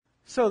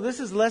So this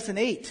is lesson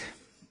 8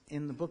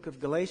 in the book of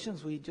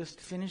Galatians. We just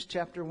finished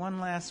chapter 1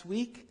 last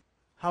week.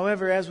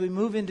 However, as we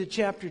move into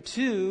chapter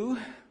 2,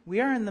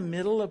 we are in the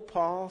middle of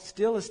Paul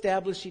still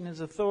establishing his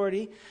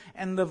authority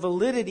and the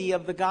validity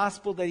of the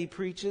gospel that he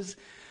preaches.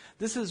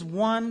 This is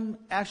one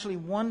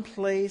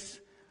place,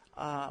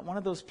 one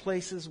of those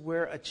places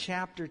where a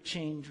chapter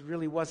change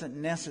really wasn't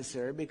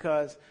necessary,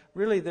 because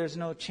really there's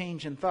no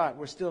change in thought.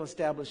 We're still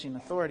establishing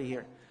authority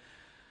here.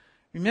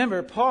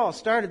 Remember, Paul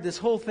started this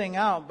whole thing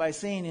out by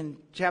saying in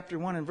chapter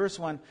 1 and verse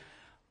 1,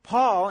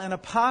 Paul, an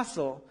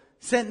apostle,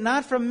 sent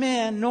not from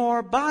man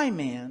nor by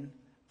man,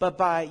 but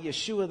by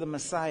Yeshua the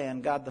Messiah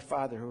and God the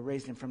Father who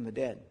raised him from the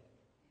dead.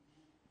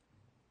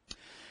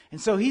 And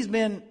so he's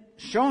been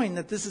showing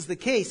that this is the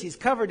case. He's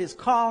covered his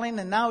calling,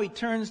 and now he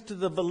turns to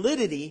the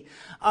validity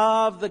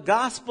of the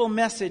gospel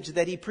message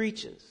that he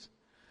preaches.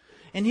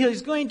 And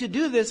he's going to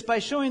do this by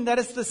showing that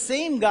it's the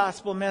same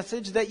gospel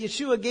message that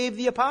Yeshua gave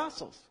the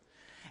apostles.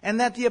 And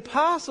that the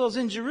apostles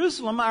in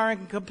Jerusalem are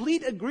in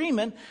complete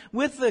agreement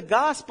with the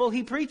gospel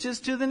he preaches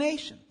to the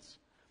nations.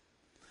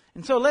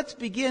 And so let's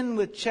begin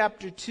with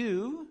chapter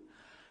 2,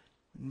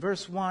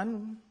 verse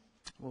 1.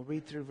 We'll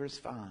read through verse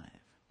 5.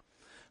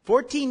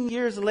 14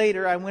 years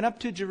later, I went up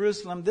to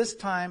Jerusalem, this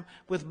time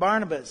with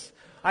Barnabas.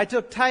 I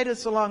took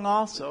Titus along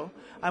also.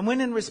 I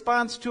went in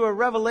response to a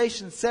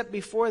revelation set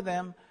before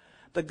them,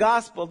 the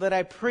gospel that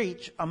I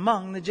preach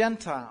among the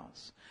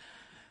Gentiles.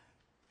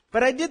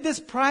 But I did this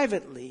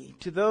privately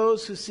to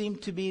those who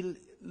seemed to be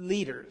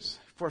leaders,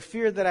 for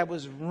fear that I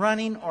was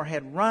running or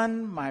had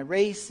run my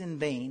race in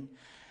vain.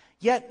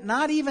 Yet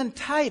not even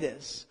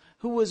Titus,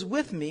 who was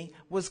with me,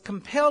 was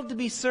compelled to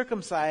be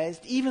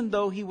circumcised, even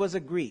though he was a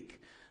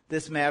Greek.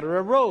 This matter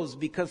arose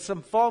because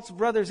some false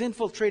brothers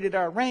infiltrated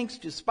our ranks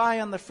to spy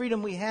on the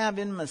freedom we have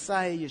in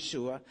Messiah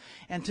Yeshua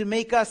and to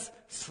make us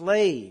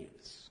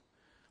slaves.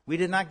 We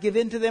did not give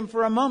in to them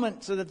for a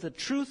moment, so that the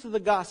truth of the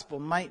gospel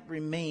might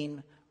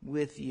remain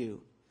with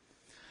you.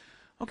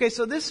 Okay,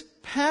 so this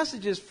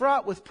passage is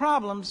fraught with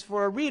problems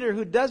for a reader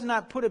who does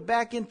not put it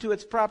back into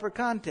its proper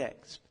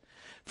context.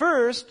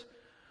 First,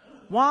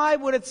 why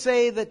would it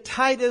say that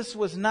Titus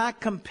was not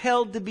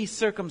compelled to be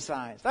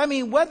circumcised? I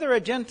mean, whether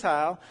a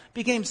Gentile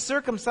became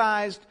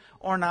circumcised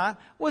or not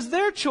was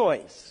their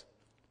choice.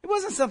 It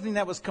wasn't something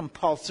that was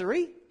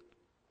compulsory.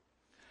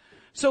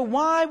 So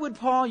why would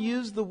Paul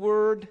use the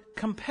word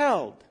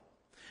compelled?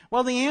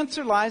 Well, the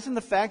answer lies in the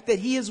fact that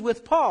he is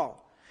with Paul.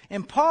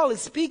 And Paul is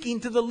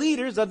speaking to the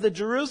leaders of the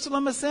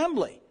Jerusalem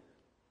assembly.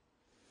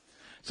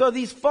 So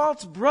these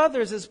false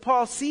brothers, as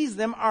Paul sees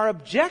them, are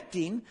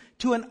objecting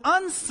to an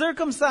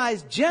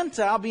uncircumcised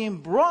Gentile being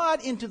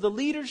brought into the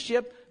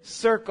leadership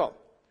circle.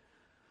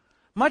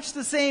 Much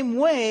the same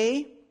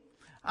way,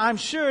 I'm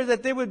sure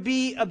that there would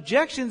be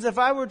objections if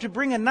I were to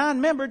bring a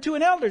non-member to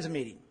an elders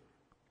meeting.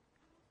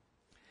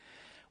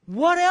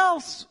 What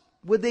else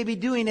would they be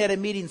doing at a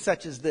meeting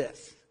such as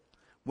this?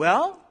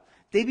 Well,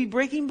 they'd be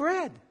breaking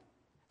bread.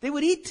 They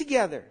would eat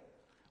together,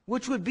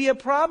 which would be a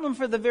problem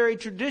for the very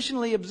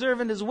traditionally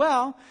observant as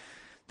well.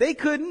 They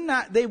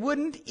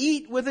wouldn't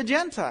eat with a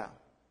Gentile.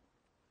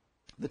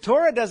 The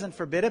Torah doesn't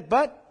forbid it,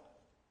 but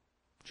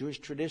Jewish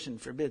tradition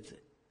forbids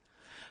it.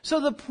 So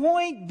the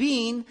point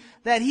being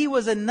that he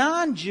was a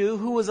non-Jew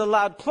who was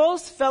allowed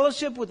close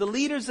fellowship with the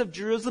leaders of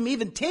Jerusalem,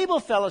 even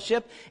table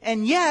fellowship,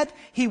 and yet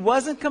he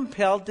wasn't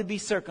compelled to be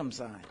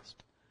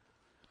circumcised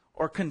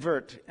or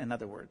convert, in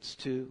other words,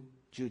 to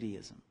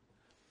Judaism.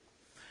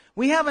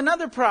 We have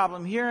another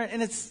problem here,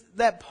 and it's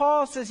that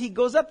Paul says he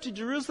goes up to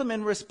Jerusalem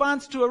in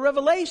response to a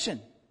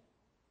revelation.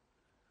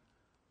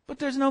 But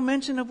there's no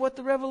mention of what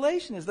the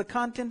revelation is, the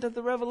content of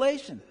the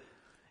revelation.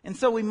 And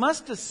so we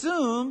must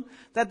assume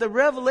that the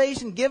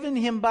revelation given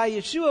him by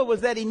Yeshua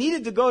was that he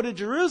needed to go to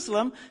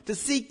Jerusalem to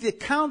seek the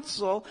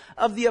counsel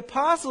of the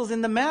apostles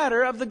in the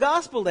matter of the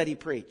gospel that he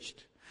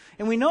preached.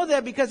 And we know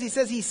that because he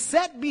says he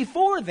set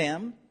before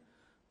them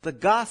the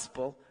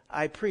gospel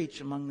I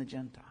preach among the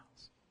Gentiles.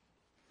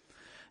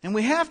 And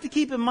we have to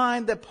keep in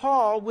mind that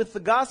Paul, with the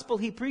gospel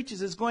he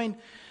preaches, is going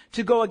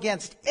to go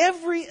against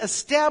every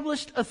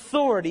established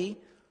authority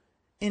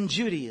in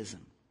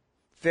Judaism.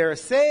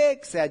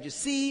 Pharisaic,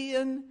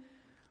 Sadducean,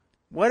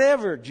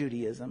 whatever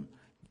Judaism,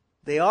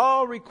 they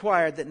all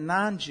required that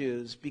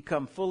non-Jews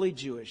become fully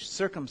Jewish,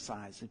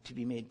 circumcised, and to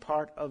be made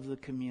part of the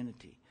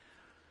community.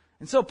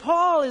 And so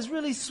Paul is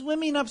really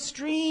swimming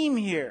upstream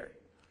here.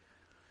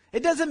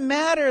 It doesn't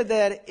matter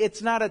that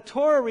it's not a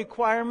Torah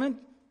requirement,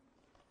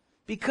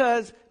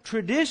 because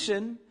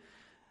tradition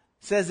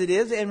says it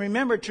is. And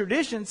remember,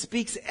 tradition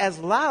speaks as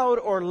loud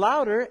or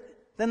louder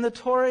than the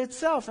Torah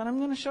itself. And I'm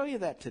going to show you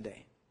that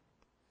today.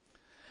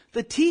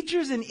 The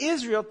teachers in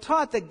Israel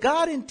taught that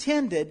God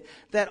intended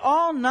that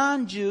all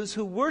non-Jews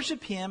who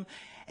worship him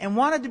and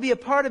wanted to be a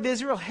part of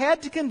Israel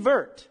had to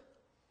convert.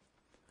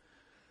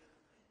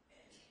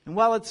 And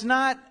while it's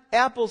not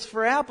apples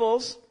for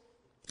apples,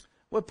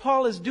 what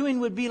Paul is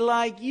doing would be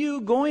like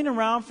you going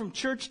around from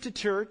church to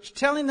church,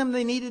 telling them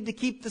they needed to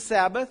keep the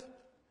Sabbath,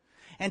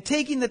 and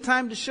taking the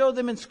time to show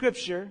them in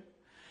Scripture,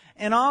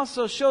 and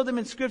also show them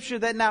in Scripture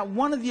that not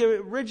one of the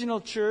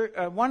original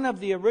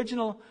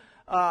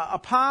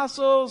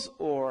apostles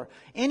or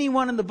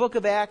anyone in the book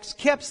of Acts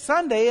kept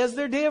Sunday as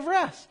their day of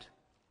rest.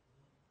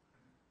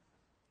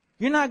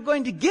 You're not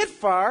going to get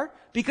far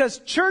because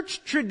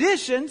church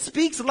tradition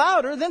speaks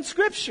louder than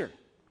Scripture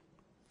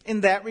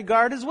in that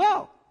regard as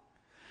well.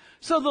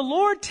 So the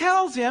Lord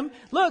tells him,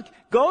 look,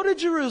 go to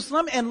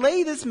Jerusalem and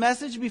lay this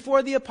message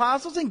before the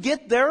apostles and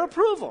get their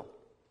approval.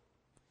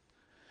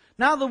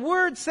 Now the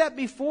word set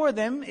before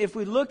them, if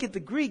we look at the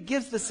Greek,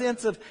 gives the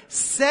sense of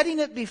setting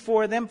it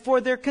before them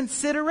for their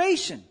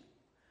consideration.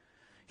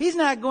 He's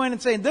not going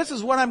and saying, this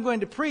is what I'm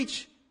going to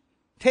preach,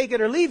 take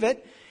it or leave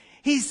it.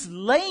 He's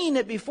laying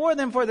it before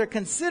them for their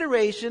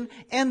consideration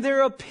and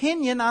their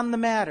opinion on the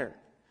matter.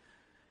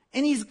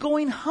 And he's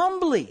going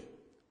humbly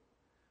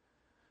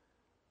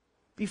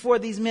before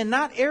these men,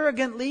 not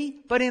arrogantly,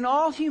 but in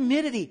all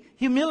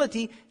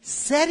humility,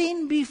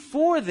 setting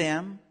before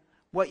them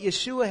what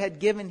Yeshua had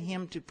given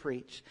him to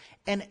preach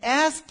and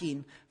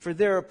asking for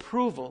their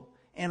approval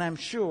and I'm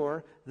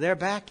sure their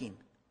backing.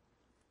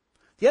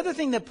 The other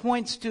thing that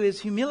points to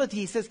his humility,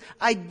 he says,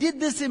 I did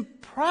this in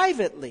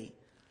privately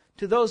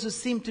to those who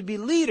seemed to be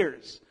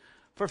leaders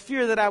for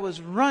fear that I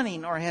was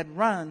running or had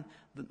run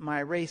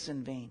my race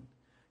in vain.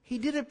 He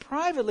did it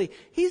privately.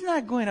 He's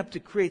not going up to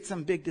create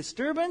some big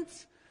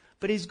disturbance,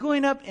 but he's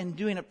going up and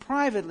doing it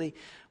privately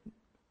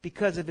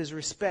because of his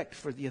respect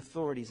for the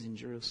authorities in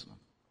Jerusalem.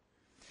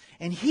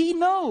 And he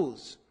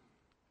knows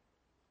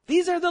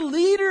these are the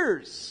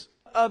leaders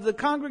of the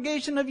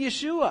congregation of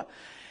Yeshua.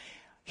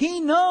 He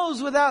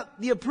knows without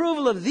the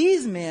approval of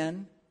these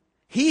men,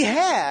 he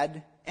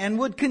had and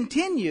would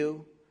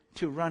continue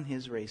to run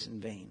his race in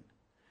vain.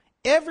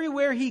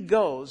 Everywhere he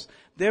goes,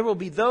 there will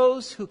be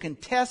those who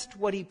contest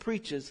what he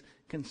preaches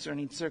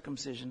concerning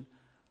circumcision.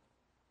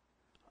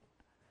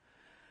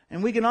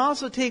 And we can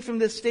also take from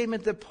this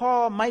statement that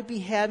Paul might be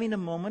having a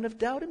moment of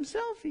doubt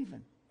himself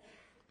even.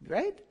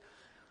 Right?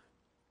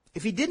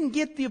 If he didn't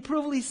get the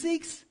approval he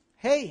seeks,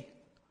 hey,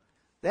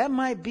 that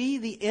might be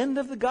the end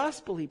of the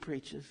gospel he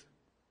preaches.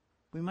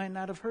 We might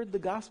not have heard the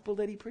gospel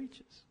that he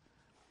preaches.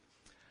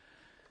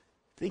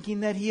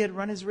 Thinking that he had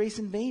run his race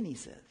in vain, he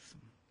says.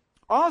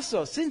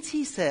 Also, since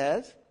he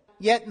says,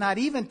 yet not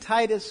even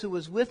Titus, who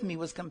was with me,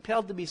 was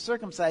compelled to be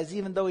circumcised,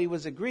 even though he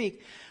was a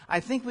Greek, I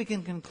think we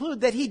can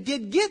conclude that he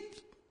did get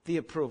the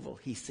approval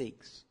he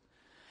seeks.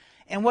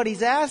 And what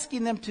he's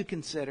asking them to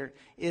consider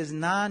is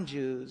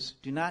non-Jews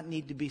do not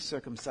need to be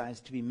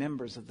circumcised to be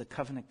members of the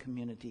covenant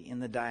community in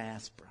the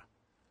diaspora.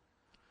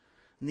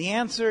 And the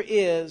answer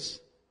is,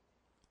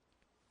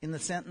 in the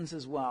sentence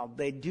as well,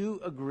 they do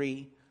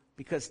agree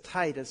because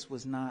Titus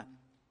was not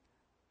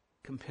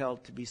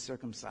compelled to be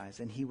circumcised.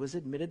 And he was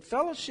admitted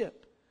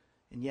fellowship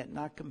and yet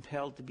not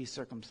compelled to be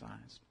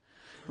circumcised.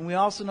 And we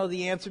also know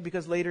the answer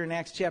because later in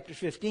Acts chapter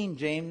 15,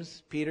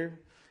 James, Peter,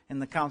 and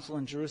the council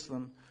in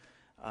Jerusalem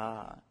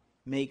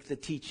make the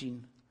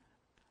teaching,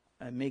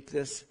 make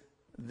this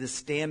the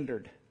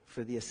standard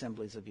for the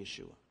assemblies of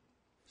Yeshua.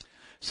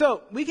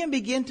 So we can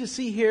begin to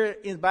see here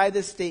by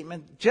this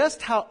statement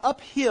just how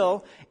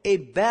uphill a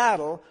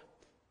battle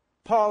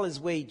Paul is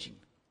waging.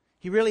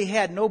 He really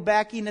had no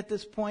backing at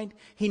this point.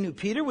 He knew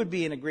Peter would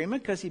be in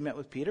agreement because he met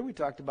with Peter. We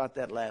talked about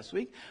that last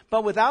week.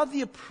 But without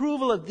the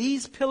approval of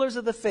these pillars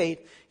of the faith,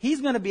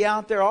 he's going to be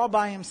out there all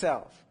by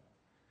himself.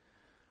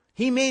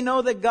 He may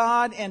know that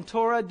God and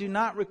Torah do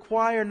not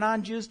require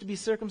non-Jews to be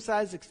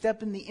circumcised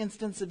except in the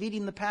instance of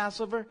eating the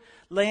Passover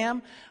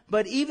lamb.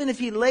 But even if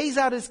he lays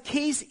out his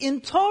case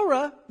in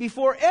Torah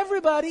before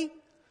everybody,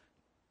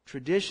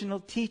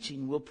 traditional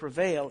teaching will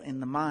prevail in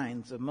the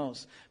minds of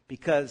most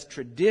because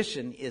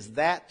tradition is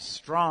that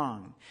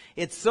strong.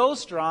 It's so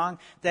strong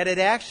that it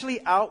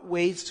actually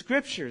outweighs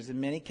scriptures in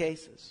many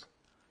cases.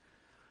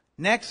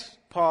 Next,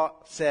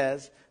 Paul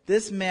says,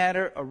 this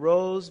matter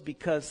arose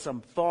because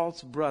some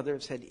false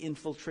brothers had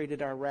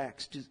infiltrated our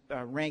ranks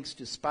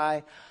to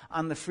spy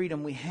on the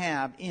freedom we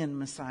have in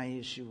Messiah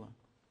Yeshua.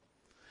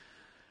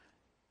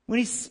 When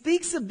he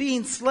speaks of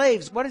being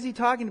slaves, what is he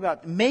talking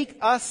about? Make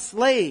us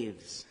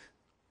slaves.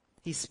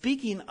 He's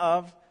speaking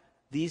of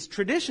these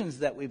traditions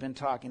that we've been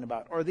talking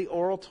about, or the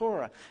oral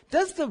Torah.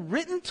 Does the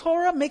written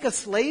Torah make a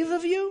slave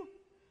of you?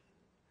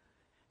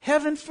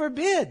 Heaven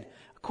forbid.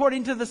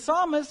 According to the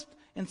psalmist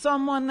in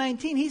Psalm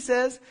 119, he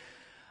says,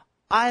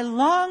 I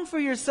long for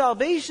your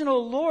salvation, O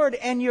Lord,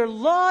 and your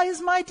law is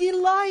my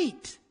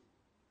delight.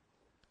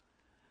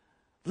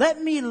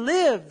 Let me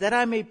live that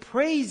I may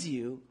praise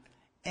you,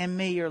 and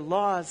may your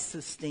laws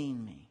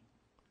sustain me.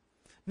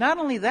 Not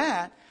only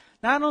that,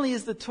 not only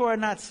is the Torah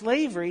not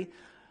slavery,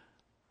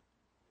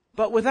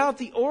 but without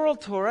the oral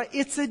Torah,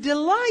 it's a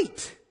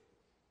delight.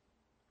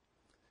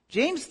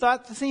 James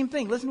thought the same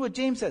thing. Listen to what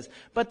James says.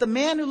 But the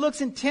man who looks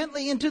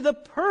intently into the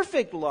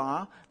perfect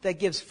law that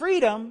gives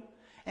freedom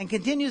and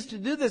continues to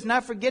do this,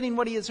 not forgetting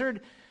what he has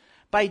heard,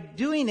 by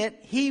doing it,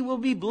 he will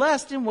be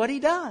blessed in what he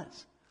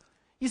does.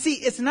 You see,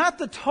 it's not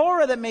the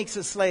Torah that makes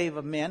a slave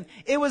of men.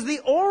 It was the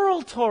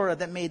oral Torah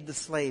that made the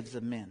slaves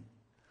of men.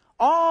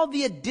 all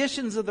the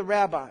additions of the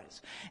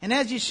rabbis. And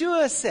as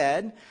Yeshua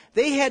said,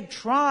 they had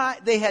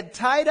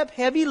tied up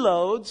heavy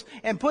loads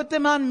and put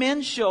them on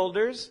men's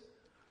shoulders.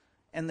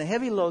 And the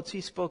heavy loads he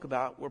spoke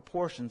about were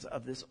portions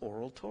of this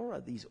oral Torah,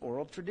 these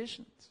oral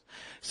traditions.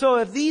 So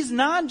if these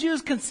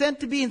non-Jews consent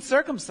to being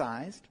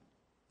circumcised,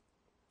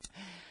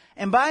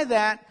 and by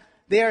that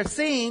they are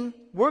saying,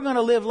 we're going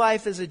to live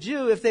life as a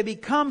Jew. If they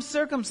become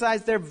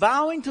circumcised, they're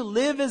vowing to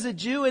live as a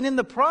Jew. And in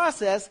the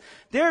process,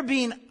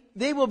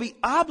 they will be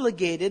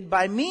obligated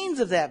by means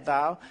of that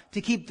vow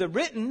to keep the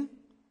written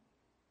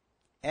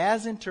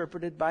as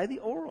interpreted by the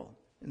oral.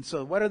 And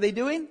so what are they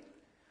doing?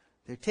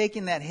 They're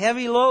taking that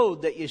heavy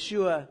load that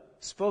Yeshua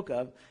spoke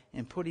of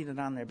and putting it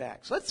on their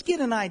backs. So let's get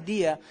an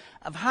idea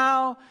of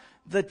how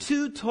the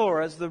two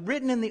Torahs, the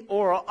written and the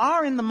oral,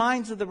 are in the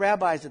minds of the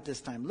rabbis at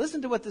this time.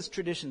 Listen to what this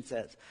tradition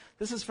says.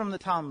 This is from the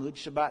Talmud,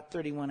 Shabbat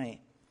 31a.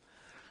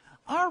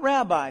 Our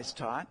rabbis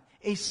taught,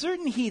 a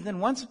certain heathen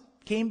once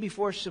came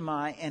before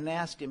Shammai and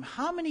asked him,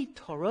 how many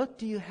Torot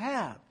do you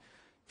have?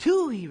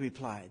 2, he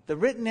replied, the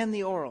written and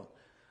the oral.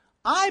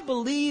 I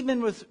believe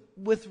in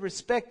with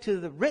respect to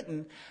the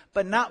written,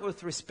 but not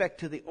with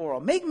respect to the oral.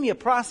 Make me a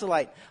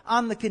proselyte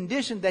on the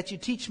condition that you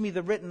teach me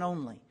the written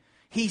only.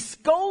 He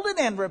scolded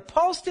and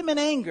repulsed him in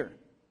anger.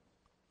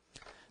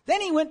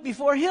 Then he went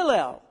before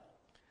Hillel.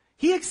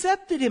 He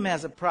accepted him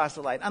as a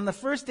proselyte. On the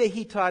first day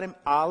he taught him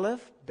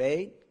Aleph,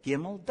 Beit,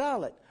 Gimel,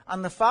 Dalet.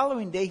 On the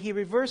following day he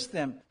reversed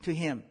them to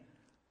him.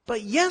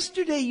 But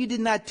yesterday you did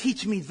not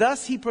teach me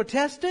thus, he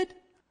protested.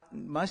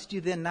 Must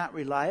you then not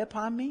rely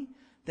upon me?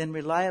 Then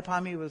rely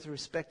upon me with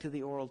respect to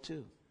the oral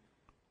too.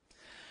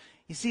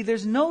 You see,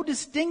 there's no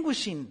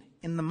distinguishing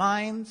in the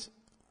minds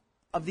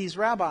of these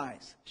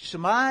rabbis.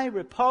 Shammai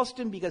repulsed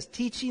him because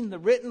teaching the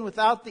written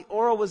without the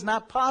oral was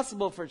not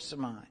possible for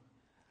Shammai.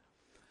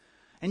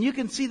 And you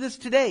can see this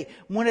today.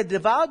 When a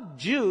devout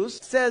Jew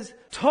says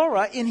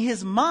Torah in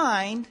his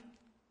mind,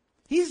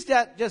 he's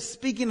not just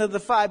speaking of the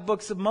 5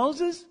 books of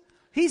Moses.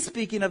 He's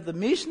speaking of the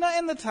Mishnah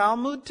and the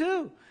Talmud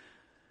too.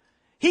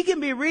 He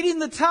can be reading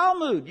the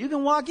Talmud. You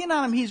can walk in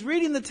on him. He's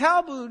reading the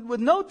Talmud with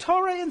no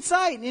Torah in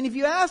sight. And if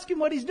you ask him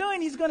what he's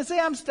doing, he's going to say,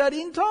 I'm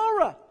studying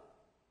Torah.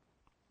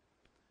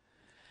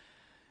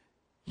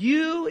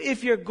 You,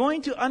 if you're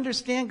going to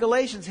understand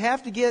Galatians,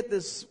 have to get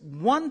this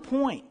one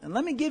point. And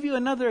let me give you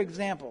another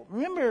example.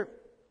 Remember,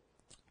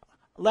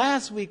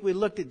 last week we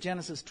looked at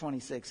Genesis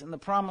 26 and the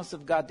promise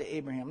of God to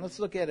Abraham. Let's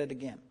look at it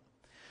again.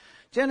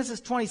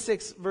 Genesis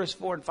 26, verse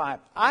 4 and 5.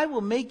 I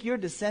will make your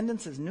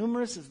descendants as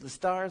numerous as the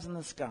stars in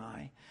the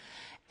sky,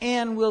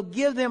 and will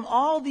give them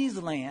all these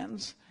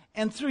lands,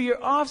 and through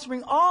your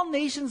offspring all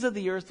nations of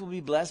the earth will be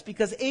blessed,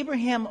 because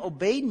Abraham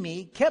obeyed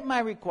me, kept my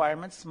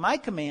requirements, my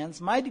commands,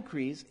 my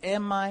decrees,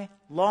 and my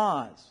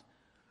laws.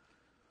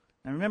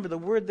 Now remember, the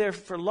word there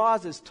for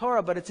laws is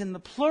Torah, but it's in the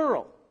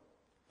plural.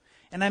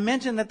 And I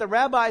mentioned that the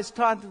rabbis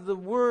taught that the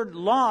word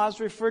laws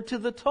referred to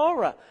the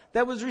Torah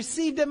that was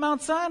received at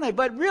Mount Sinai.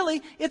 But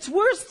really, it's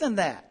worse than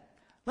that.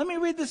 Let me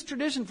read this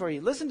tradition for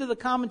you. Listen to the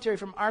commentary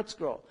from Art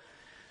Scroll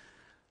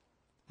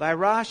by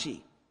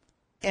Rashi.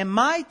 And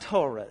my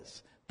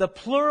Torahs, the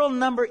plural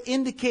number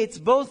indicates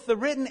both the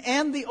written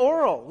and the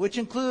oral, which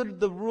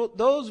include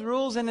those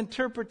rules and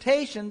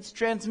interpretations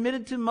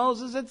transmitted to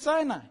Moses at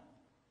Sinai.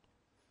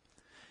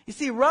 You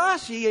see,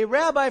 Rashi, a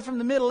rabbi from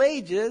the Middle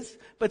Ages,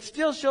 but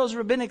still shows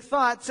rabbinic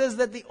thought, says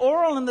that the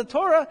oral and the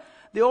Torah,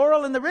 the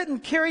oral and the written,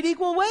 carried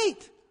equal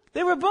weight.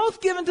 They were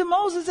both given to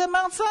Moses at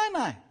Mount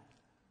Sinai.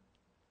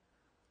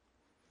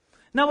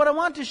 Now, what I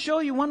want to show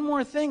you one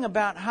more thing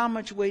about how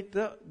much weight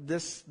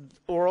this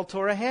oral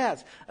Torah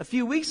has. A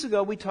few weeks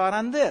ago, we taught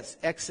on this.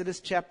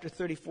 Exodus chapter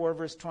 34,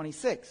 verse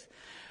 26.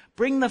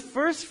 Bring the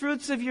first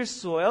fruits of your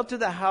soil to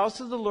the house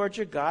of the Lord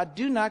your God.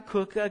 Do not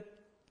cook a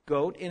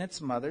goat in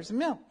its mother's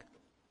milk.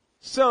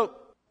 So,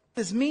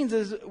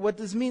 what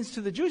this means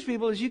to the Jewish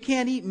people is you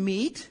can't eat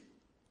meat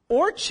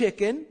or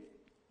chicken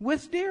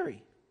with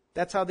dairy.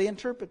 That's how they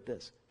interpret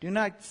this. Do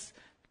not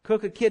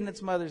cook a kid in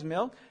its mother's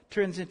milk.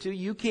 Turns into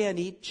you can't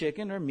eat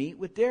chicken or meat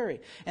with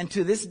dairy. And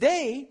to this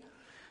day,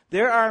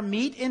 there are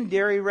meat and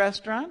dairy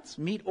restaurants,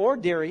 meat or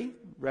dairy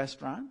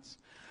restaurants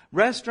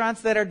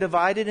that are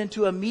divided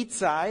into a meat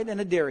side and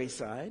a dairy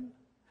side.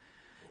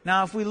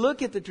 Now, if we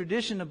look at the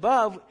tradition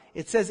above,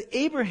 it says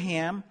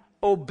Abraham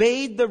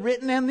obeyed the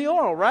written and the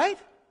oral, right?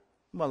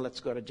 Well,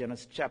 let's go to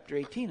Genesis chapter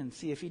 18 and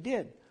see if he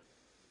did.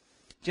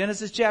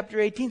 Genesis chapter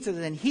 18 says,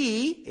 and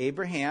he,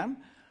 Abraham,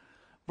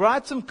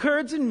 brought some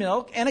curds and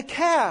milk and a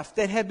calf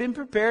that had been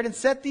prepared and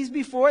set these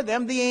before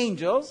them, the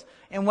angels.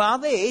 And while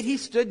they ate, he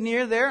stood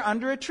near there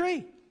under a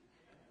tree.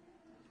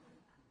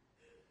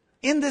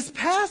 In this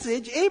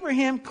passage,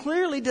 Abraham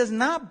clearly does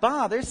not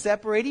bother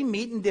separating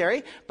meat and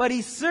dairy, but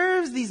he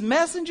serves these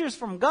messengers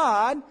from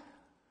God.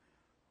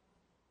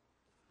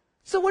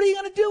 So what are you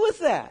going to do with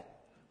that?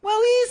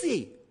 Well,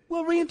 easy.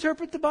 We'll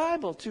reinterpret the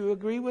Bible to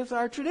agree with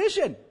our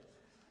tradition.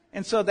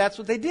 And so that's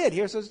what they did.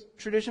 Here's a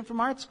tradition from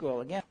art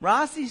school. Again,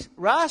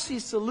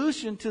 Rashi's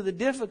solution to the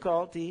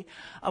difficulty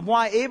of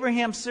why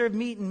Abraham served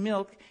meat and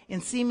milk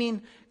in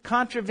seeming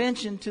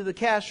contravention to the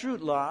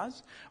kashrut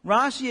laws,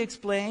 Rashi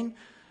explained,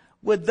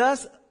 would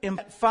thus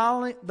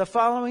follow the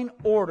following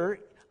order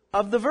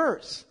of the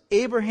verse.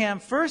 Abraham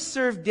first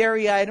served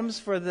dairy items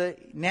for the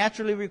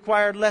naturally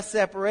required less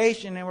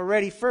separation and were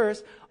ready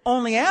first.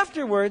 Only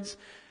afterwards,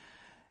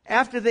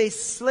 after they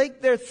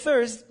slaked their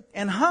thirst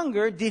and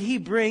hunger, did he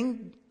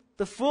bring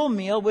the full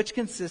meal, which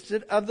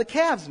consisted of the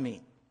calf's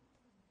meat.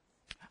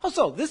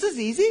 Also, this is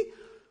easy.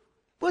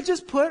 We'll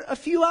just put a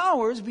few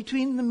hours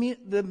between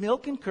the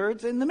milk and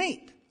curds and the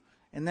meat.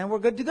 And then we're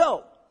good to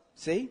go.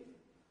 See?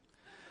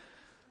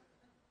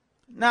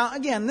 Now,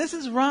 again, this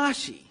is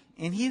Rashi.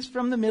 And he's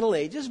from the Middle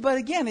Ages. But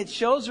again, it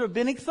shows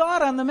rabbinic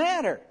thought on the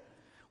matter.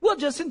 We'll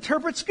just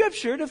interpret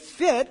Scripture to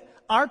fit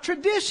our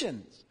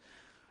traditions.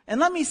 And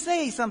let me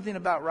say something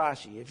about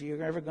Rashi, if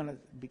you're ever going to,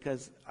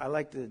 because I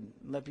like to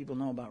let people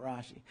know about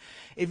Rashi.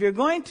 If you're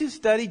going to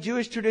study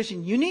Jewish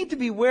tradition, you need to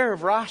be aware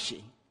of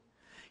Rashi.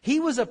 He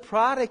was a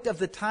product of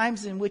the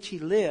times in which he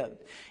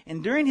lived.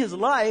 And during his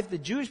life, the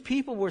Jewish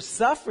people were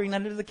suffering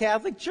under the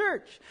Catholic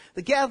Church.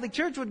 The Catholic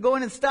Church would go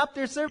in and stop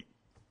their service.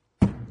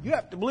 You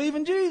have to believe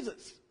in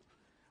Jesus.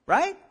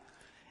 Right?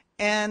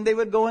 And they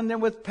would go in there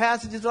with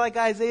passages like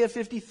Isaiah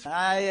 53,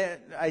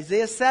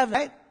 Isaiah 7.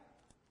 Right?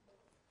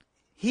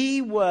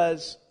 He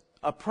was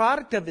a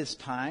product of his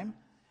time,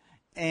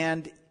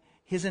 and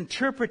his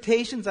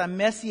interpretations on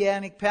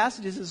messianic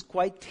passages is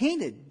quite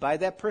tainted by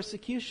that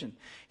persecution.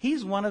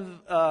 He's one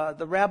of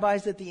the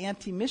rabbis that the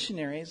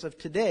anti-missionaries of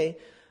today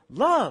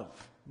love.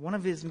 One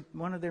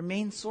of their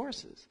main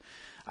sources.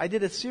 I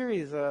did a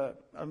series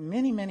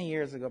many, many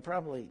years ago,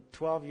 probably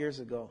 12 years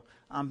ago.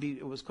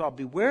 It was called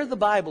Beware the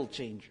Bible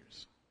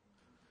Changers.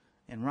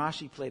 And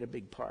Rashi played a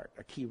big part,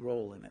 a key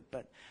role in it.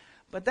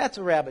 But that's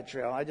a rabbit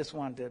trail. I just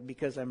wanted to,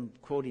 because I'm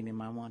quoting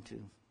him, I want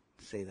to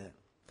say that.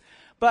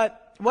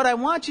 But what I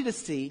want you to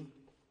see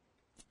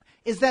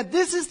is that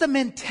this is the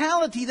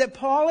mentality that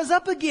Paul is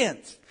up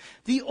against.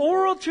 The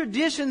oral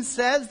tradition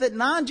says that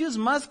non-Jews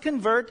must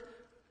convert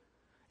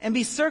and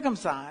be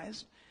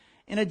circumcised.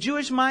 In a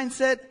Jewish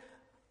mindset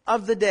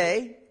of the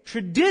day,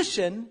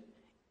 tradition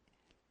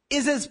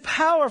is as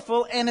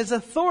powerful and as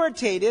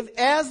authoritative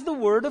as the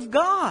Word of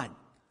God.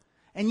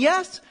 And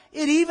yes,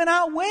 it even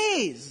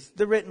outweighs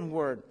the written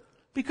Word.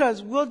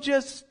 Because we'll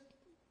just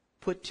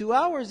put 2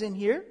 hours in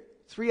here,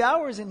 3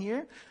 hours in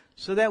here,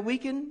 so that we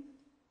can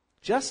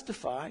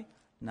justify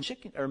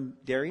chicken or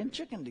dairy and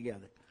chicken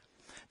together.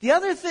 The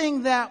other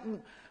thing that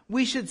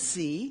we should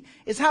see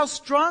is how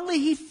strongly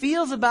he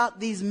feels about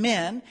these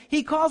men.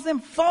 He calls them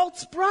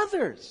false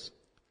brothers.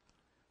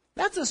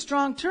 That's a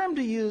strong term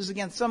to use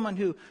against someone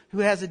who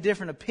has a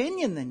different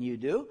opinion than you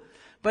do.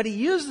 But he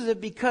uses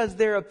it because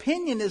their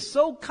opinion is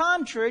so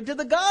contrary to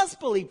the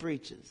gospel he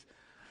preaches.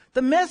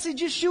 The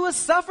message Yeshua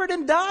suffered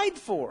and died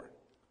for.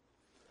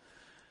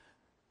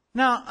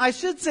 Now, I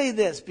should say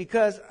this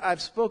because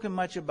I've spoken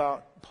much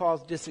about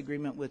Paul's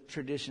disagreement with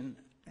tradition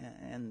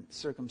and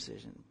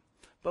circumcision.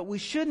 But we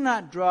should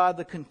not draw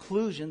the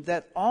conclusion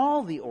that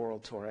all the oral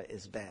Torah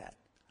is bad.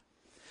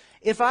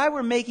 If I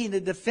were making a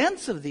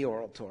defense of the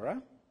oral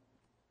Torah,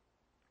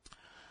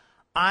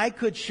 I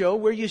could show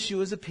where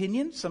Yeshua's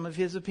opinion, some of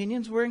his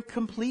opinions, were in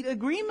complete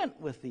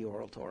agreement with the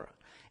oral Torah.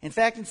 In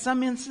fact, in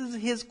some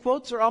instances, his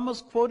quotes are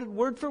almost quoted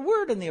word for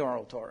word in the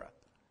oral Torah.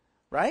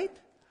 Right?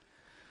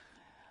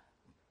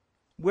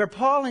 Where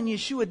Paul and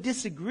Yeshua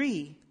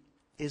disagree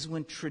is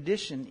when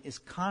tradition is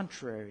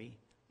contrary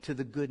to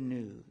the good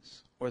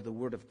news or the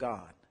Word of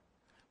God.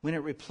 When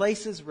it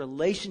replaces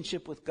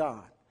relationship with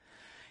God.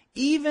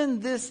 Even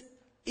this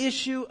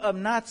issue of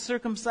not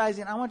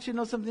circumcising, I want you to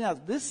know something else.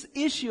 This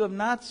issue of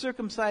not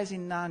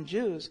circumcising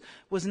non-Jews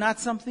was not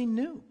something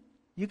new.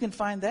 You can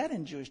find that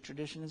in Jewish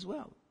tradition as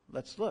well.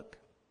 Let's look.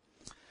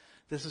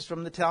 This is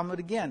from the Talmud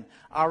again.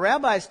 Our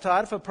rabbis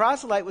taught if a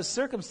proselyte was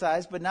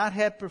circumcised but not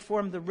had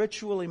performed the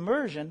ritual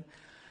immersion,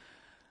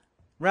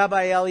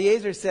 Rabbi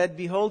Eliezer said,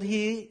 behold,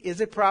 he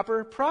is a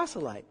proper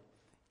proselyte.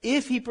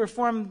 If he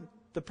performed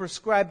the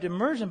prescribed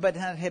immersion but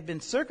had been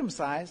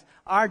circumcised,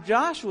 our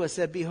Joshua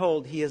said,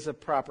 behold, he is a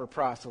proper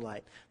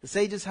proselyte. The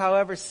sages,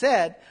 however,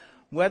 said,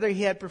 whether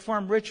he had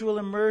performed ritual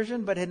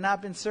immersion but had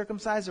not been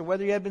circumcised, or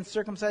whether he had been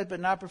circumcised but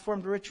not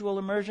performed ritual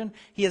immersion,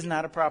 he is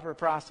not a proper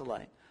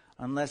proselyte,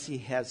 unless he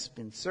has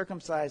been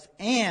circumcised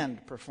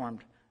and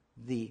performed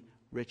the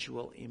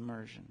ritual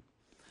immersion.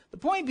 The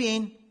point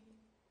being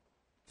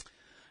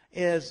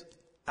is,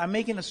 I'm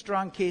making a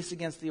strong case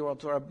against the oral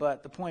Torah,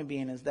 but the point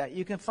being is that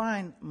you can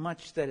find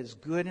much that is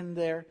good in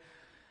there,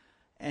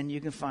 and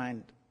you can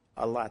find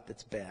a lot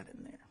that's bad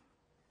in there.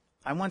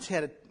 I once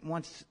had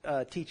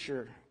a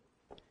teacher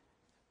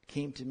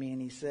came to me and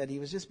he said he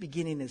was just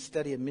beginning his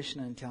study of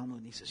Mishnah and Talmud.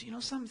 And he says, you know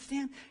something,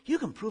 Stan? You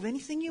can prove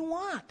anything you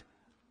want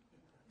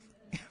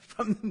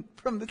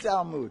from the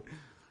Talmud.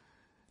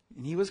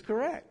 And he was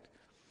correct.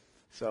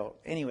 So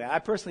anyway, I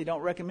personally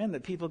don't recommend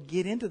that people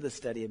get into the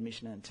study of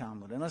Mishnah and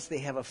Talmud unless they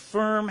have a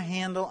firm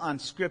handle on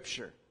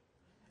Scripture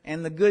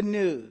and the good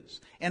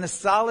news and a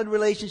solid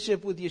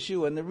relationship with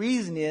Yeshua. And the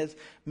reason is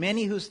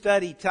many who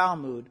study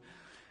Talmud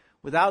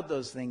without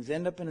those things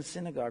end up in a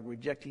synagogue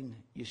rejecting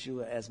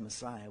Yeshua as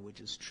Messiah,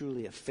 which is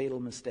truly a fatal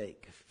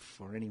mistake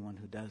for anyone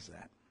who does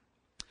that.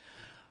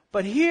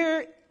 But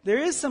here, there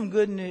is some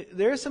good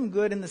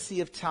in the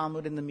sea of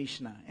Talmud in the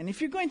Mishnah. And if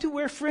you're going to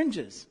wear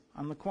fringes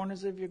on the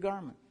corners of your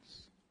garments,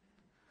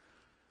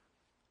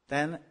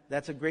 then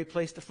that's a great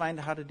place to find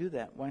out how to do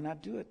that. Why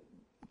not do it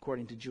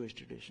according to Jewish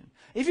tradition?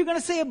 If you're going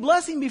to say a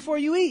blessing before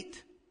you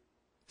eat,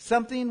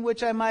 something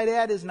which I might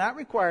add is not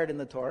required in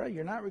the Torah.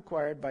 You're not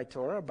required by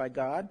Torah or by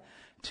God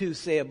to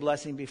say a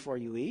blessing before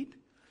you eat.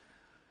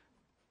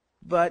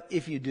 But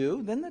if you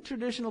do, then the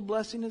traditional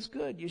blessing is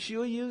good.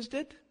 Yeshua used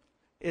it.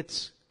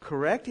 It's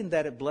correct in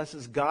that it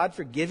blesses God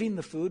for giving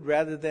the food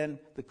rather than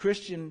the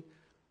Christian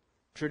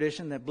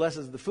tradition that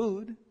blesses the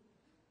food.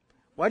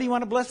 Why do you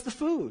want to bless the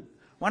food?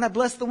 Why not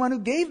bless the one who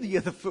gave you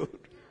the food?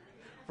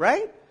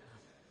 Right?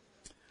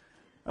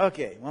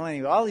 Okay, well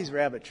anyway, all these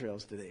rabbit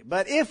trails today.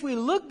 But if we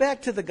look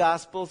back to the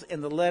Gospels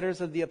and the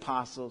letters of the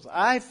apostles,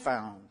 I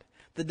found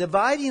the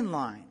dividing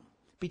line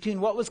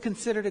between what was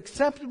considered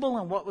acceptable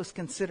and what was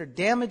considered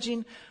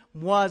damaging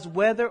was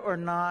whether or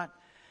not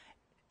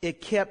it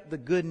kept the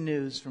good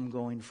news from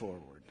going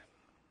forward.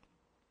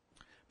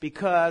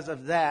 Because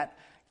of that,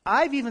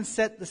 I've even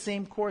set the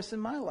same course in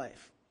my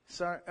life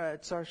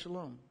at Sar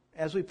Shalom.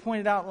 As we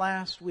pointed out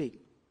last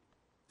week,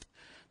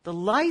 the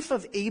life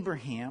of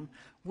Abraham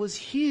was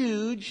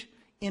huge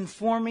in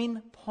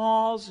forming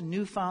Paul's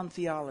newfound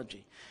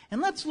theology.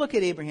 And let's look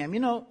at Abraham. You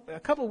know,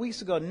 a couple of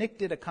weeks ago, Nick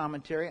did a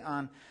commentary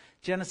on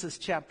Genesis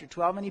chapter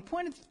 12, and he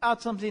pointed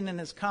out something in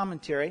his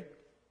commentary.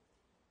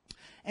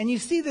 And you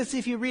see this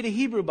if you read a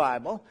Hebrew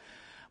Bible,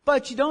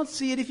 but you don't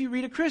see it if you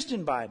read a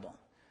Christian Bible.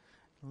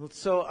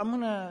 So I'm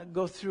going to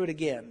go through it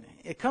again.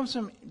 It comes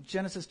from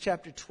Genesis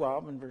chapter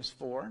 12 and verse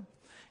 4.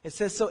 It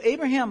says, "So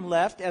Abraham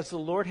left as the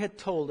Lord had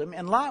told him,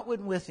 and Lot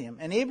went with him.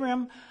 And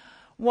Abraham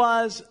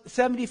was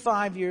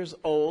 75 years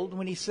old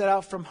when he set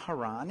out from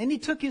Haran. And he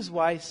took his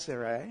wife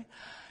Sarai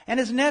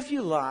and his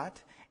nephew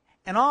Lot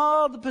and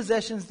all the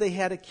possessions they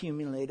had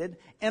accumulated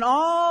and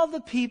all the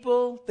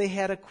people they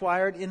had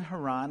acquired in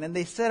Haran. And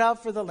they set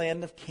out for the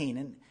land of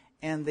Canaan,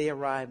 and they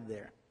arrived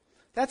there."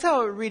 That's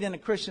how it would read in a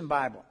Christian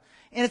Bible.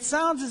 And it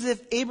sounds as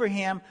if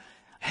Abraham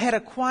had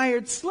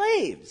acquired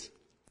slaves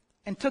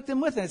and took them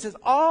with him. It says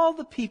all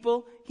the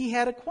people he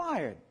had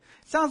acquired.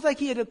 It sounds like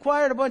he had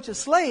acquired a bunch of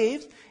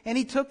slaves and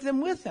he took them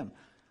with him.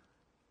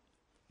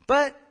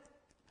 But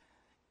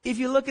if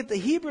you look at the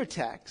Hebrew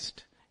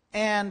text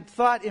and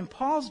thought in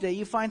Paul's day,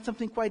 you find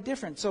something quite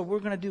different. So we're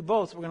going to do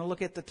both. We're going to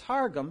look at the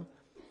Targum,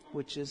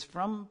 which is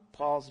from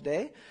Paul's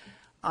day,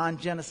 on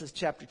Genesis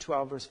chapter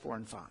 12, verse 4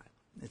 and 5.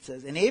 It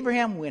says, "And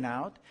Abraham went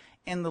out,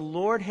 and the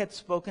Lord had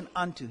spoken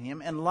unto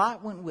him, and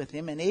Lot went with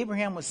him. And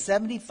Abraham was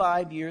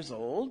 75 years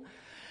old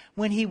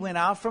when he went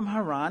out from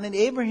Haran. And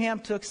Abraham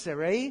took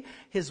Sarai,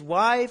 his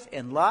wife,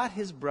 and Lot,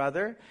 his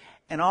brother,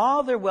 and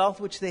all their wealth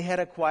which they had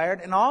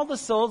acquired, and all the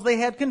souls they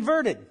had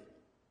converted."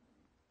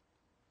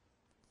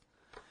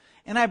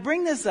 And I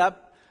bring this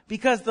up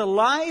because the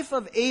life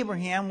of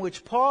Abraham,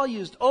 which Paul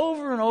used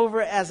over and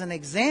over as an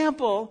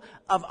example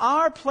of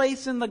our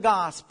place in the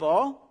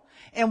gospel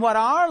and what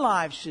our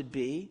lives should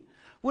be,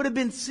 would have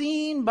been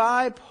seen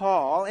by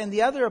Paul and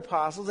the other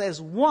apostles as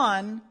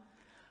one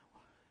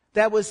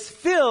that was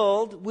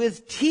filled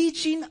with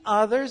teaching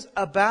others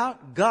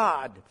about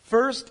God,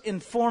 first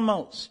and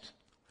foremost.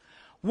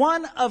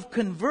 One of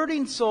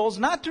converting souls,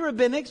 not to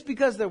rabbinics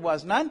because there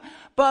was none,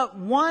 but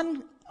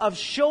one of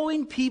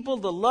showing people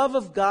the love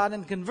of God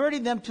and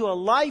converting them to a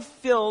life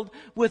filled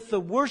with the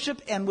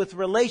worship and with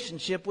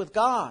relationship with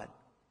God.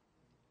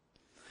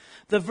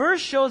 The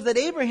verse shows that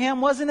Abraham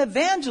was an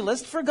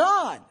evangelist for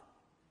God.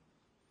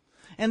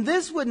 And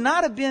this would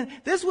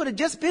have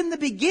just been the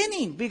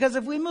beginning, because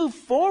if we move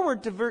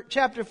forward to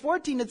chapter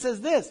 14, it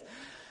says this: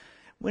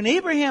 "When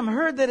Abraham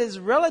heard that his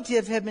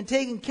relative had been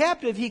taken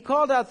captive, he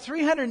called out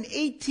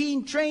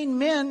 318 trained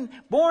men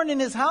born in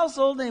his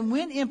household and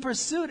went in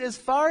pursuit as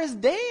far as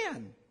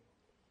Dan."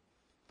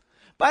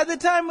 By the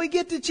time we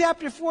get to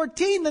chapter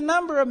 14, the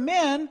number of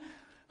men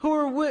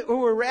who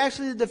were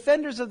actually the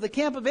defenders of the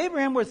camp of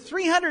Abraham were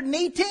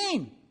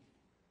 318.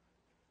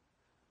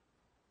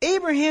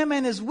 Abraham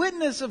and his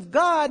witness of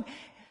God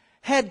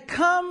had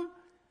grown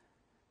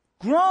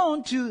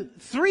to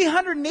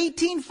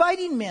 318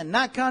 fighting men,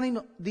 not counting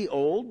the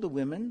old, the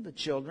women, the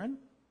children.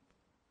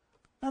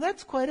 Now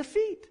that's quite a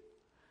feat.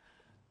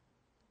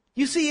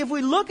 You see, if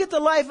we look at the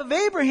life of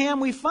Abraham,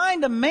 we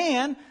find a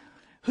man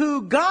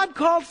who God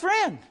called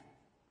friend.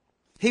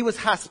 He was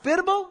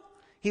hospitable.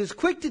 He was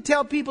quick to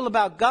tell people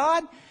about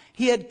God.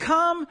 He had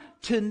come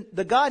to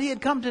the God he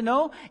had come to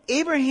know.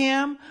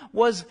 Abraham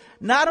was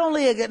not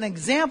only an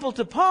example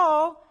to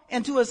Paul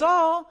and to us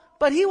all,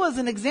 but he was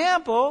an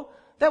example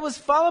that was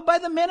followed by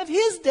the men of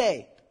his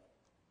day.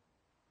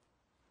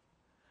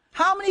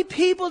 How many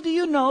people do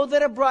you know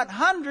that have brought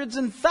hundreds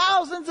and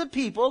thousands of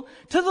people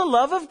to the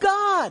love of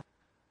God?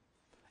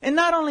 And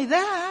not only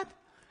that,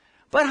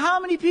 But how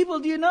many people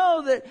do you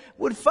know that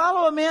would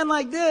follow a man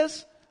like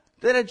this,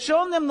 that had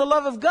shown them the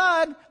love of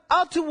God,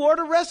 out toward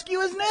to rescue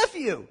his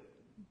nephew?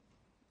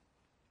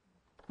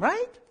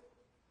 Right?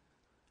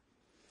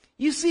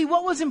 You see,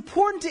 what was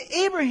important to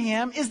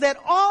Abraham is that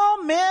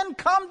all men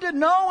come to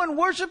know and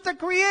worship the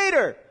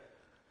Creator.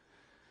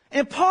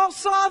 And Paul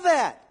saw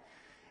that.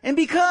 And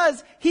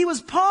because he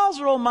was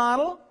Paul's role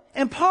model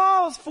and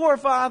Paul's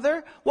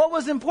forefather, what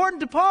was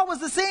important to Paul was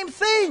the same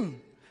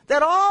thing.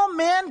 That all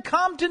men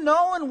come to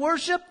know and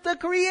worship the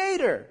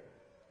Creator.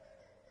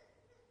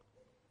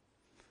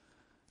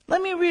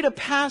 Let me read a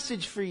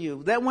passage for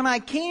you that when I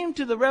came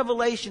to the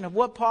revelation of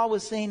what Paul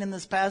was saying in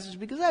this passage,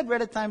 because I'd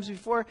read it times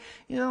before,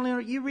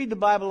 you read the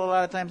Bible a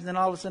lot of times and then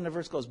all of a sudden the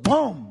verse goes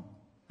boom,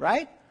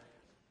 right?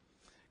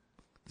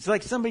 It's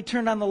like somebody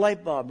turned on the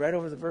light bulb right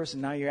over the verse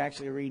and now you're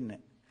actually reading it.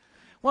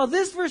 Well,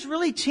 this verse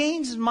really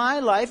changed my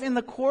life in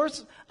the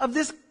course of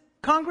this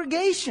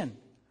congregation.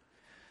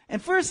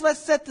 And first, let's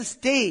set the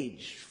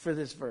stage for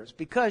this verse,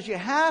 because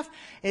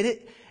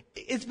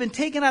it's been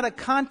taken out of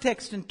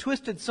context and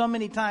twisted so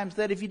many times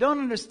that if you don't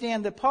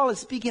understand that Paul is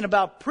speaking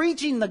about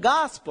preaching the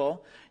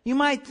gospel, you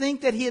might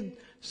think that he had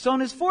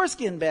sewn his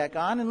foreskin back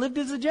on and lived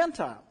as a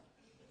Gentile.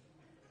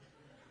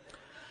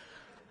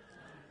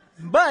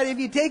 But if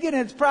you take it in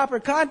its proper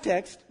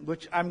context,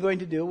 which I'm going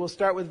to do, we'll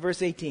start with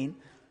verse 18.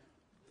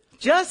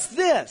 Just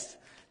this,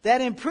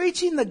 that in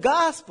preaching the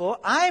gospel,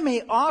 I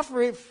may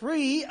offer it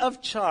free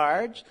of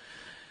charge,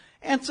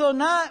 and so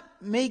not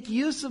make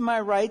use of my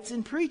rights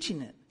in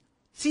preaching it.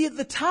 See,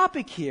 the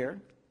topic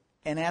here,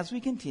 and as we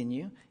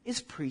continue,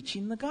 is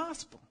preaching the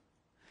gospel.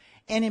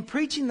 And in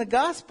preaching the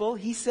gospel,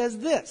 he says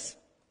this: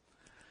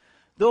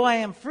 though I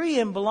am free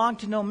and belong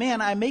to no man,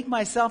 I make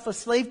myself a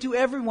slave to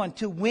everyone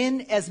to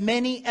win as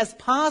many as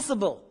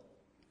possible.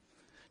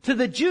 To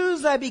the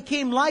Jews I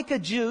became like a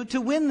Jew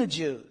to win the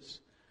Jews.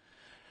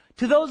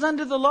 To those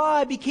under the law,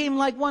 I became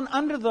like one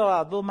under the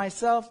law, though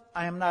myself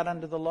I am not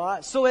under the law,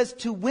 so as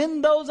to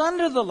win those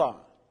under the law.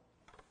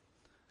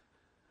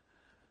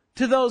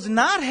 To those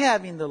not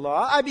having the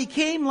law, I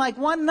became like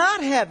one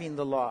not having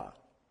the law,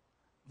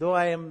 though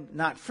I am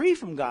not free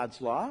from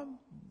God's law,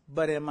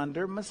 but am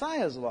under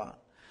Messiah's law,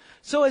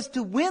 so as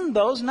to win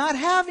those not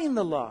having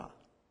the law.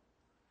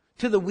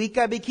 To the weak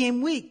I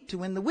became weak, to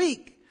win the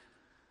weak.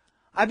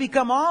 I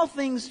become all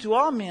things to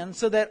all men,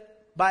 so that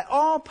by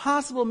all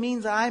possible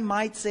means I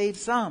might save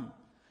some.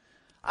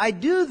 I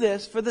do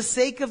this for the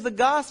sake of the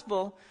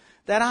gospel,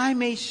 that I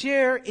may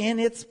share in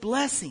its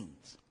blessings.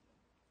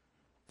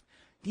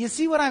 Do you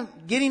see what I'm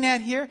getting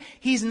at here?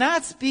 He's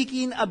not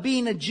speaking of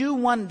being a Jew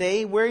one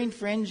day, wearing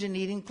fringe and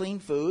eating clean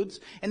foods,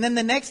 and then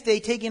the next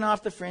day taking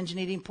off the fringe and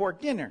eating pork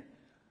dinner.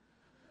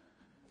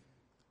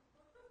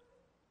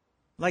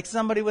 Like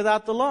somebody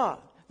without the law.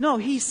 No,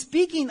 he's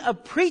speaking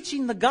of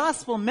preaching the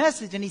gospel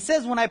message. And he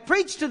says, when I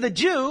preached to the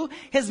Jew,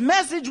 his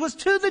message was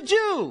to the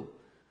Jew.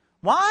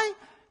 Why?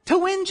 To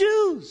win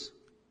Jews.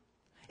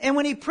 And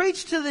when he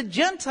preached to the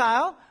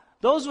Gentile,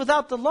 those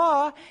without the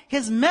law,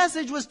 his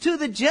message was to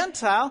the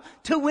Gentile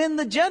to win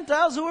the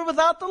Gentiles who were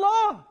without the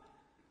law.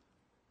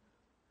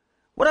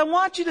 What I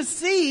want you to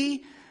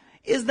see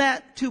is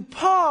that to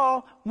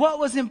Paul, what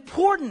was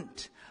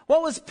important,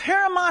 what was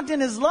paramount in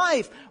his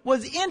life,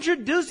 was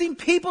introducing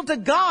people to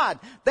God.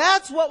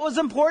 That's what was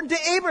important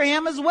to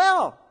Abraham as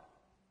well.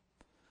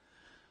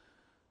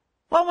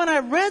 Well, when I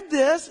read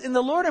this and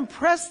the Lord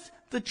impressed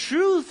the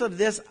truth of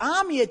this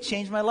on me, it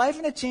changed my life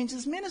and it changed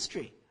his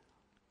ministry.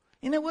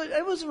 And it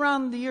was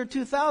around the year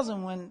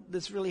 2000 when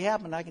this really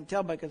happened. I can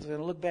tell because I'm going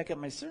to look back at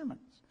my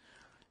sermons.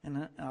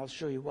 And I'll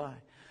show you why.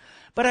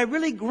 But I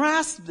really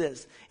grasped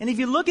this. And if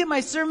you look at my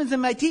sermons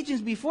and my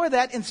teachings before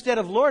that, instead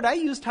of Lord, I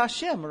used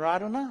Hashem or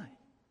Adonai.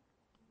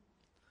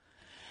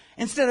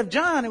 Instead of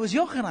John, it was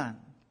Yochanan.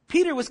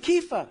 Peter was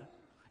Kepha.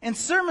 And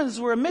sermons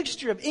were a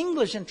mixture of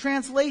English and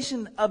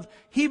translation of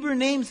Hebrew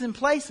names and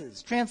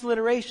places,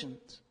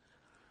 transliterations.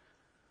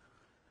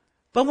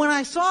 But when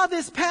I saw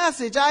this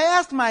passage, I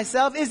asked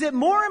myself, is it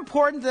more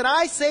important that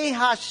I say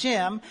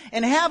Hashem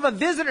and have a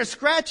visitor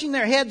scratching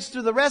their heads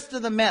through the rest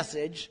of the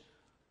message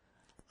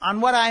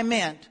on what I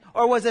meant?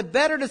 Or was it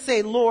better to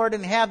say Lord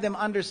and have them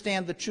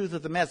understand the truth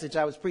of the message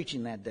I was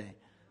preaching that day?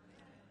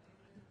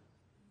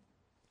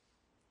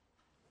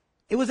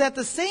 It was about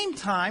the same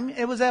time,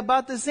 I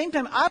read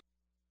the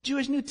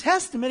Jewish New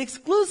Testament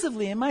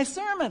exclusively in my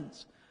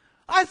sermons.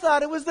 I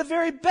thought it was the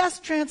very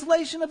best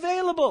translation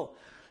available.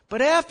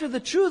 But after the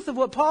truth of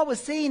what Paul was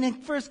saying in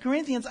 1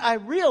 Corinthians, I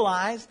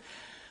realized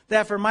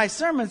that for my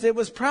sermons, it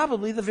was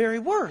probably the very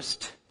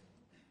worst.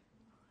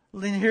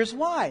 Then here's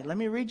why. Let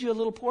me read you a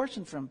little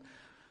portion from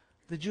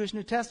the Jewish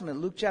New Testament,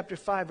 Luke chapter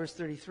 5, verse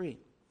 33.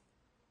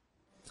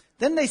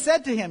 Then they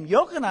said to him,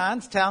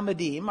 Yochanan's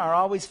Talmudim are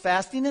always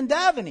fasting and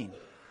davening.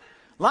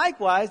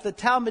 Likewise, the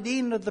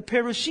Talmudim of the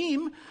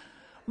Perushim,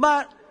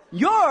 but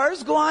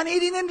yours go on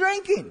eating and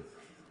drinking.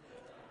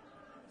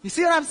 You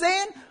see what I'm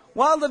saying?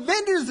 While the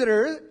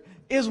visitor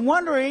is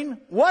wondering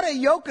what a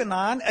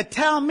Yochanan, a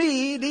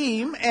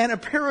Talmudim, and a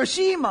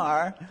Perushim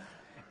are,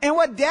 and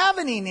what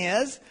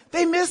davening is,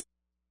 they miss the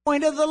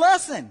point of the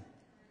lesson.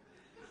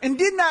 and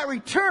did not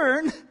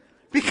return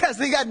because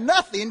they got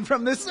nothing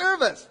from the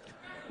service.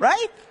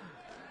 Right?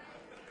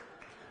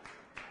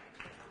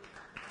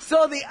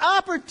 So the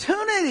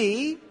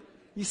opportunity,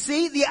 you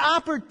see, the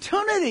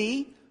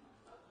opportunity,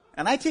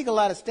 and I take a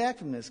lot of stack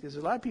from this because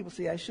a lot of people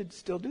say I should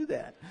still do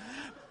that.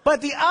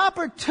 But the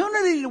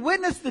opportunity to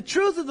witness the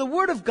truth of the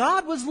Word of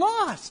God was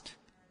lost.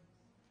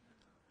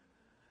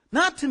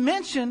 Not to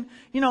mention,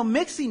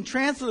 mixing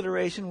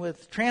transliteration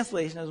with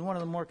translation is one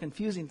of the more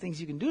confusing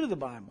things you can do to the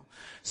Bible.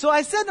 So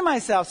I said to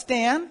myself,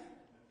 Stan,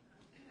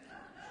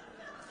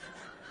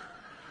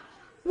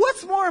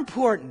 what's more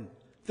important?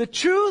 The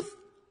truth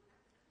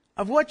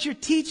of what you're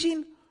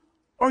teaching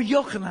or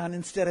Yochanan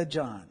instead of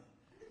John?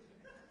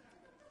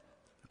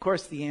 Of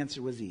course, the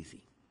answer was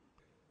easy.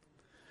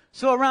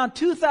 So around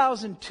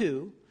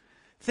 2002,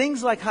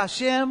 things like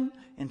Hashem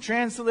and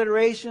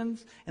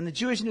transliterations and the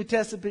Jewish New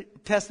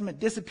Testament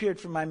disappeared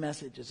from my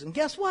messages. And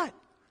guess what?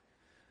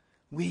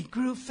 We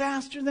grew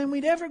faster than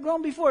we'd ever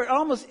grown before in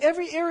almost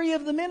every area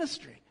of the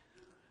ministry.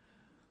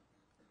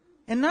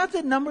 And not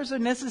that numbers are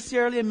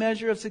necessarily a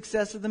measure of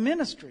success of the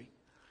ministry.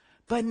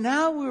 But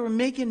now we were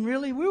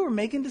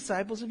making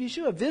disciples of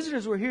Yeshua.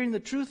 Visitors were hearing the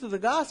truth of the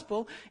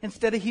gospel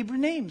instead of Hebrew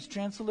names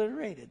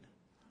transliterated.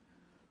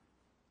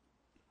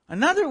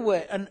 Another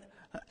way,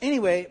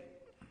 anyway,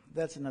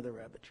 that's another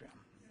rabbit trail.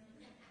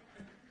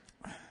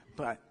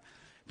 But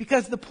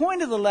because the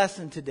point of the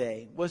lesson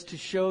today was to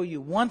show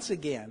you once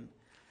again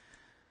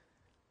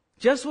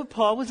just what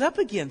Paul was up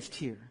against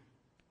here.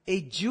 A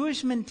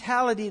Jewish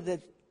mentality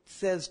that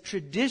says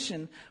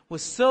tradition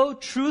was so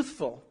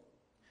truthful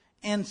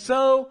and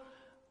so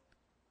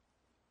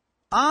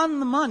on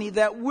the money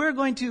that we're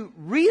going to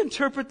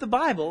reinterpret the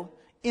Bible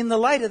in the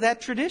light of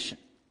that tradition.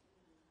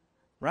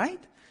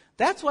 Right?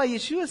 That's why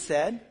Yeshua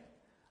said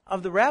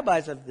of the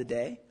rabbis of the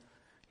day,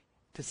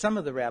 to some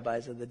of the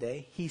rabbis of the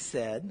day, he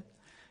said,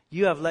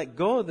 you have let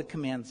go of the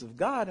commands of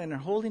God and are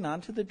holding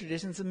on to the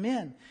traditions of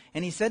men.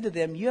 And he said to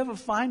them, you have a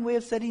fine way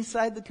of setting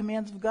aside the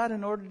commands of God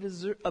in order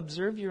to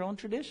observe your own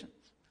traditions.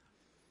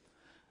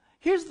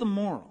 Here's the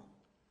moral.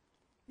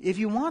 If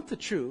you want the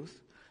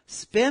truth,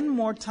 spend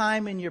more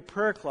time in your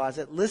prayer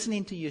closet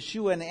listening to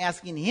Yeshua and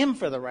asking him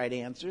for the right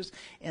answers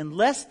and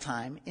less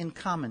time in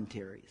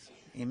commentaries.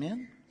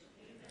 Amen?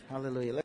 Hallelujah.